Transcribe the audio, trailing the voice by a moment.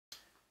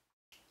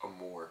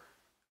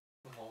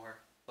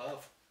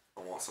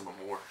want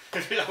some more.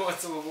 I want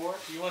some more.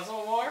 You want some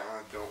more?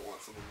 I don't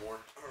want some more.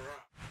 All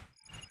right.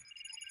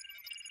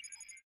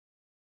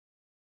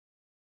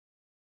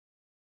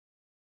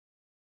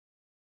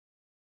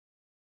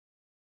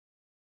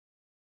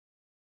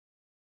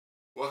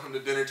 Welcome to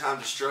Dinner Time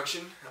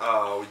Destruction.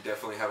 We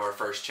definitely have our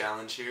first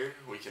challenge here.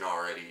 We can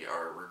already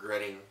are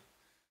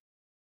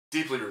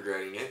deeply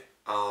regretting it.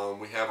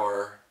 We have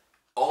our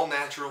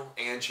all-natural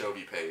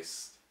anchovy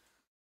paste.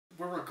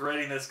 We're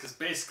regretting this because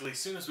basically as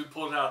soon as we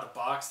pulled it out of the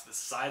box, the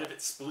side of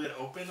it split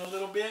open a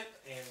little bit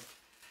and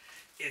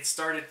it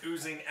started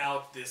oozing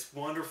out this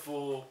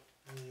wonderful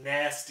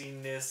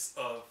nastiness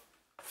of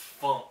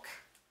funk.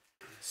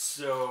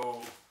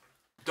 So...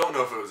 Don't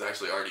know if it was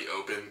actually already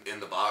open in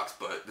the box,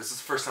 but this is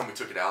the first time we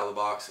took it out of the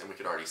box and we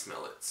could already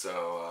smell it.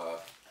 So,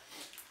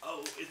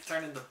 oh, it's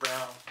turning the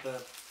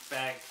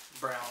bag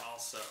brown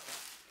also.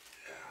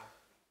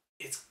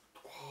 Yeah. It's...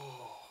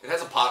 Oh. It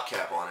has a pop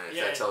cap on it,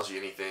 if that tells you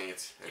anything.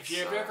 If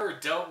you've ever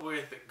dealt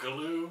with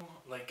glue,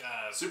 like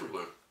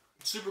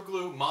super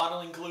glue,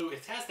 modeling glue,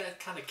 it has that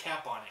kind of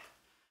cap on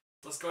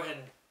it. Let's go ahead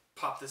and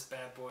pop this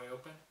bad boy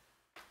open.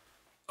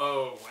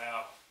 Oh,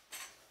 wow.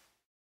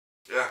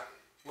 Yeah,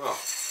 well.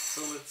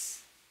 So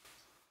let's...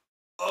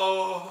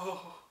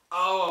 Oh,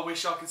 I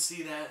wish y'all could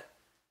see that.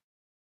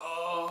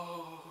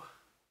 Oh.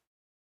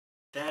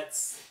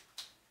 That's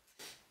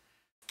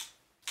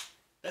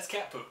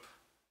cat poop.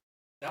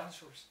 That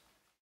one's yours.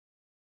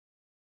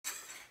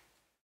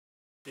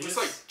 It's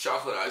like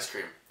chocolate ice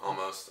cream,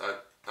 almost. I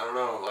don't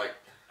know, like...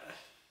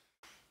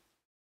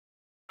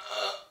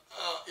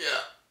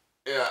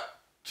 Yeah.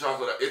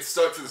 Chocolate. It's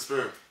stuck to the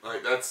spoon.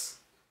 Like, that's...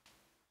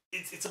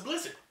 It's a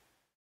blizzard.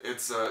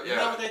 It's, yeah. You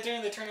know what they're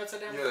doing? They turn it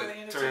upside down before they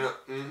hand it to you? Turn it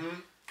up. Mm-hmm.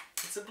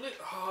 It's a blizzard.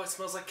 Oh, it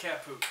smells like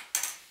cat poop.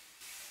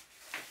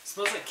 It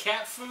smells like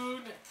cat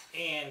food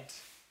and...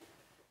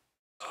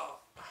 Oh.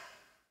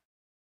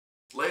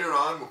 Later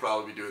on, we'll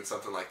probably be doing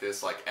something like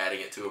this, like adding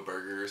it to a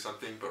burger or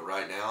something, but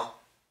right now...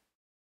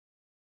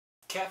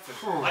 Cat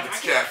food.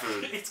 It's cat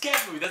food. It's cat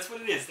food. That's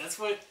what it is. That's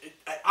what...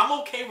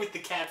 I'm okay with the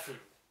cat food.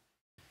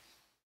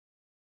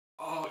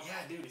 Oh,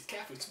 yeah, dude. It's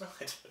cat food. Smell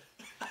it.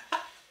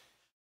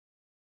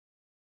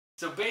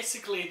 So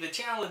basically, the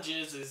challenge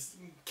is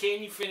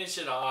can you finish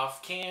it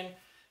off? Can,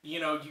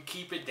 you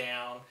keep it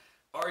down?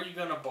 Are you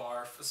going to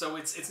barf? So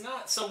it's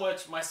not so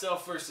much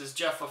myself versus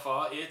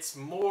Jeffafa. It's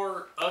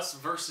more us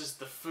versus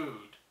the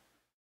food,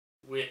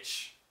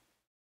 which...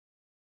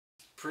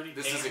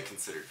 This isn't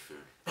considered food.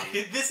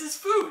 This is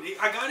food.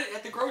 I got it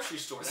at the grocery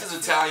store. This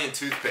is Italian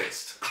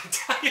toothpaste.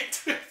 Italian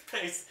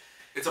toothpaste.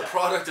 It's a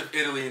product of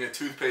Italy in a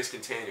toothpaste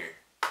container.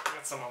 I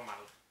got some on my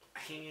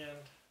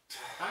hand.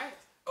 Alright.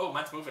 Oh,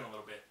 mine's moving a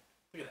little bit.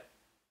 Look at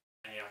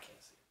that. Yeah, I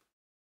can't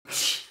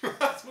see it.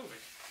 It's moving.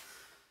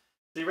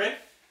 So you ready?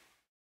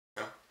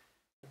 Yeah.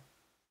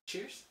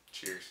 Cheers.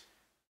 Cheers.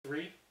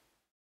 3,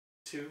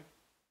 2,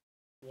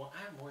 1.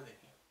 I have more than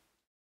you.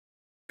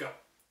 Go.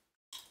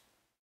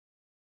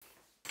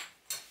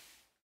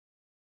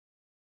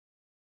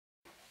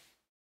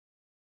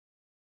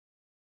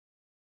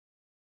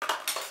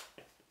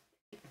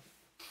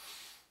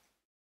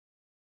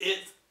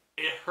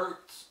 It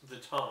hurts the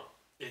tongue.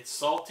 It's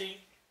salty.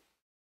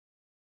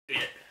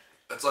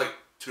 That's like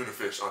tuna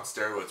fish on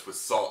steroids with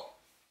salt.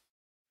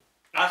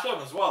 I still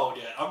haven't swallowed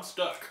yet. I'm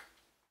stuck.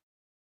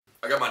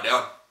 I got mine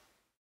down.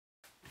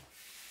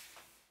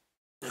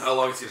 How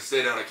long it's going to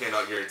stay down, I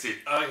cannot guarantee.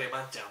 Okay,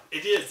 mine's down.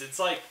 It is. It's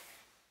like...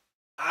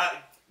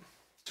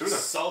 Tuna.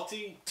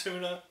 Salty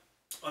tuna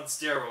on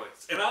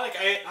steroids. And I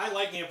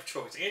like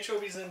anchovies.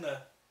 Anchovies in the...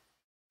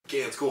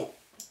 Can's cool.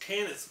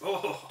 Can is...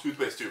 Oh.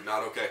 Toothpaste tube,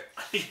 not okay.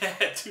 Yeah,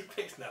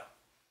 toothpaste now.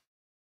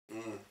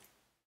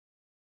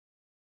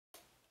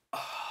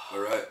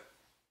 Alright.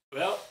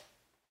 Well,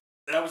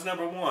 that was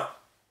number 1.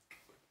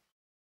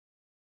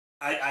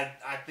 I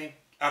think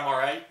I'm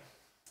alright.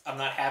 I'm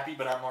not happy,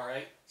 but I'm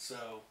alright. So...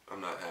 I'm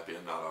not happy.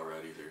 I'm not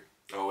alright either.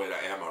 Oh, wait,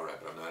 I am alright,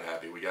 but I'm not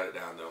happy. We got it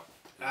down, though.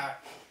 Alright.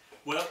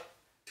 Well,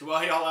 to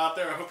all y'all out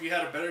there, I hope you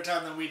had a better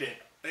time than we did.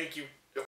 Thank you. Yep.